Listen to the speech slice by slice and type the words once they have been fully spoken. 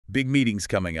Big meetings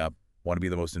coming up. Want to be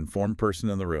the most informed person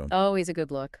in the room, Always a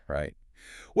good look. right?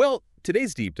 Well,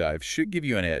 today's deep dive should give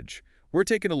you an edge. We're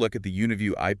taking a look at the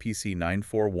Uniview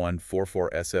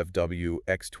IPC94144SFW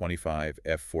X25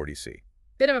 F40C.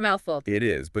 Bit of a mouthful. It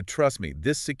is, but trust me,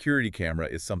 this security camera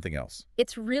is something else.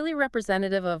 It's really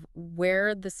representative of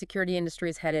where the security industry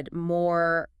is headed,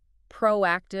 more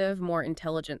proactive, more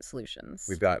intelligent solutions.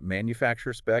 We've got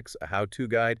manufacturer specs, a how-to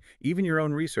guide, even your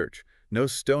own research. No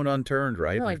stone unturned,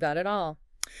 right? Oh, I've got it all.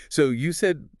 So you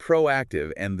said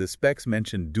proactive, and the specs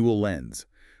mentioned dual lens.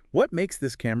 What makes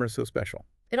this camera so special?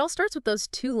 It all starts with those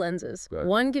two lenses. Good.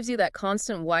 One gives you that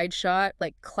constant wide shot,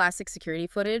 like classic security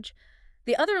footage.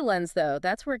 The other lens, though,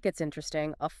 that's where it gets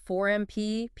interesting. A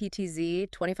 4MP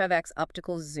PTZ 25x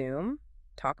optical zoom.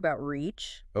 Talk about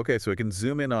reach. Okay, so it can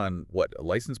zoom in on, what, a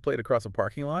license plate across a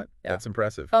parking lot? Yeah. That's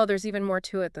impressive. Oh, there's even more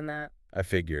to it than that. I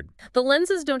figured. The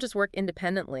lenses don't just work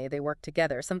independently, they work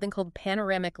together, something called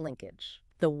panoramic linkage.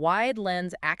 The wide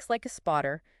lens acts like a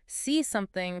spotter, sees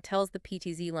something, tells the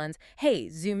PTZ lens, hey,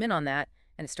 zoom in on that,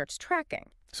 and it starts tracking.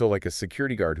 So like a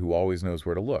security guard who always knows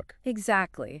where to look.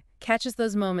 Exactly. Catches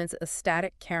those moments a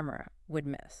static camera would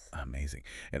miss. Amazing.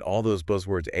 And all those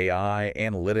buzzwords, AI,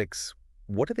 analytics,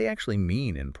 what do they actually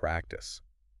mean in practice?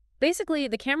 Basically,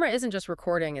 the camera isn't just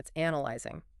recording, it's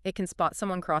analyzing. It can spot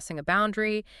someone crossing a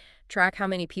boundary, track how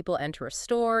many people enter a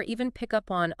store, even pick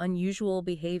up on unusual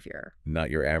behavior.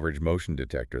 Not your average motion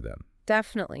detector, then.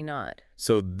 Definitely not.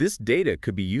 So this data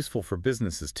could be useful for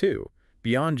businesses, too,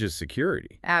 beyond just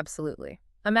security. Absolutely.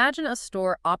 Imagine a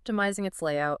store optimizing its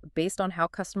layout based on how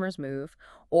customers move,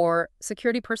 or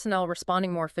security personnel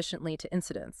responding more efficiently to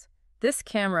incidents. This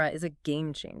camera is a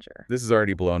game changer. This has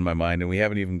already blown my mind, and we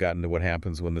haven't even gotten to what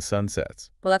happens when the sun sets.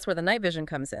 Well, that's where the night vision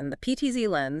comes in. The PTZ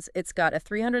lens, it's got a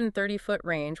 330-foot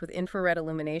range with infrared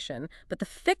illumination, but the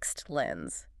fixed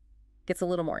lens gets a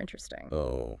little more interesting.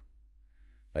 Oh,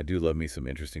 I do love me some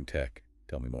interesting tech.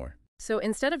 Tell me more. So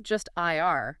instead of just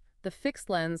IR, the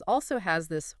fixed lens also has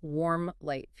this warm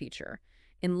light feature.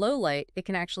 In low light, it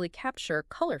can actually capture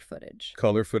color footage.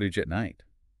 Color footage at night.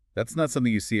 That's not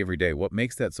something you see every day. What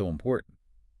makes that so important?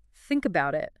 Think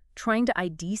about it. Trying to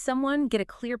ID someone, get a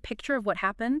clear picture of what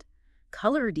happened?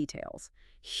 Color details.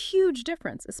 Huge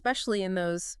difference, especially in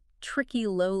those tricky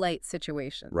low-light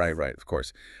situations. Right, of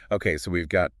course. Okay, so we've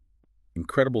got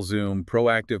incredible zoom,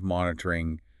 proactive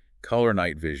monitoring, color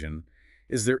night vision.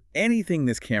 Is there anything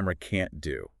this camera can't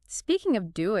do? Speaking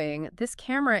of doing, this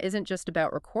camera isn't just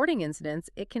about recording incidents,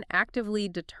 it can actively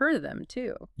deter them,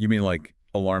 too. You mean like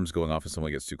alarms going off if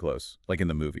someone gets too close, like in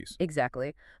the movies?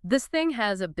 Exactly. This thing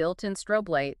has a built-in strobe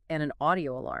light and an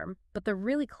audio alarm, but the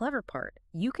really clever part,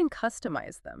 you can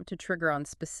customize them to trigger on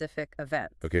specific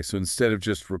events. Okay, so instead of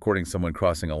just recording someone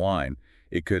crossing a line,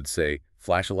 it could say,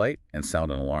 flash a light and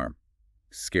sound an alarm.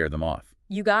 Scare them off.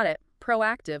 You got it.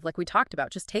 Proactive, like we talked about,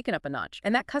 just taken up a notch.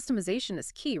 And that customization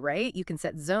is key, right? You can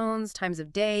set zones, times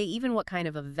of day, even what kind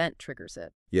of event triggers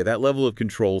it. Yeah, that level of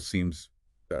control seems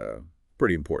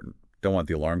pretty important. Don't want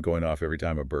the alarm going off every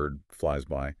time a bird flies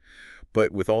by.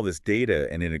 But with all this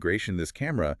data and integration, this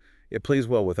camera, it plays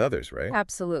well with others, right?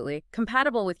 Absolutely.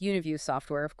 Compatible with Uniview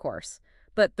software, of course.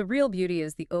 But the real beauty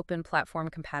is the open platform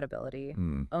compatibility.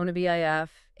 ONAVIF,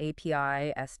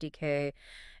 API, SDK.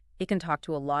 It can talk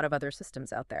to a lot of other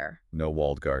systems out there. No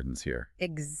walled gardens here.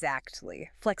 Exactly.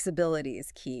 Flexibility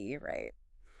is key, right?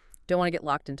 Don't want to get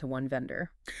locked into one vendor.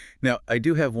 Now, I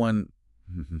do have one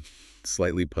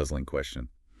slightly puzzling question.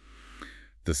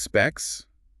 The specs,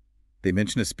 they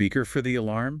mention a speaker for the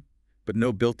alarm, but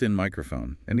no built-in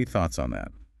microphone. Any thoughts on that?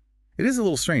 It is a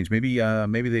little strange. Maybe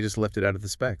they just left it out of the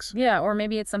specs. Yeah, or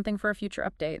maybe it's something for a future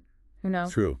update. Who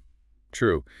knows?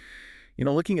 True. You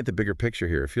know, looking at the bigger picture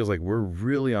here, it feels like we're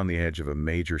really on the edge of a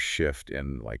major shift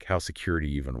in like how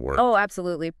security even works. Oh,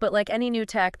 absolutely. But like any new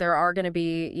tech, there are going to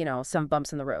be, some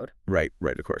bumps in the road. Right,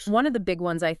 of course. One of the big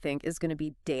ones, I think, is going to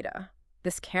be data.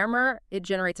 This camera, it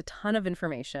generates a ton of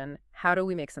information. How do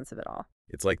we make sense of it all?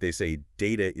 It's like they say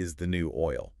data is the new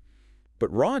oil.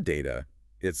 But raw data,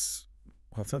 it's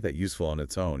not that useful on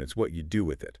its own. It's what you do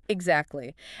with it.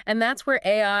 Exactly. And that's where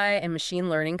AI and machine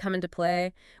learning come into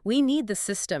play. We need the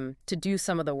system to do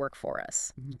some of the work for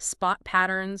us. Spot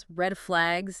patterns, red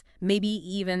flags, maybe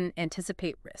even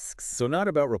anticipate risks. So not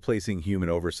about replacing human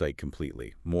oversight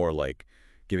completely, more like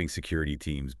giving security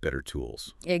teams better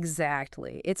tools.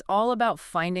 Exactly. It's all about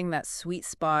finding that sweet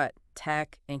spot,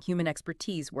 tech and human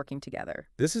expertise working together.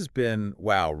 This has been,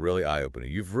 wow, really eye-opening.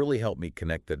 You've really helped me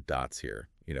connect the dots here,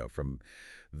 from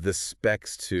the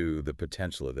specs to the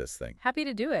potential of this thing. Happy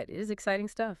to do it. It is exciting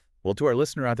stuff. Well, to our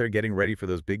listener out there getting ready for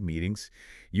those big meetings,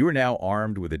 you are now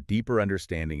armed with a deeper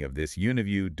understanding of this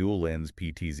Uniview dual-lens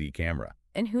PTZ camera.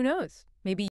 And who knows? Maybe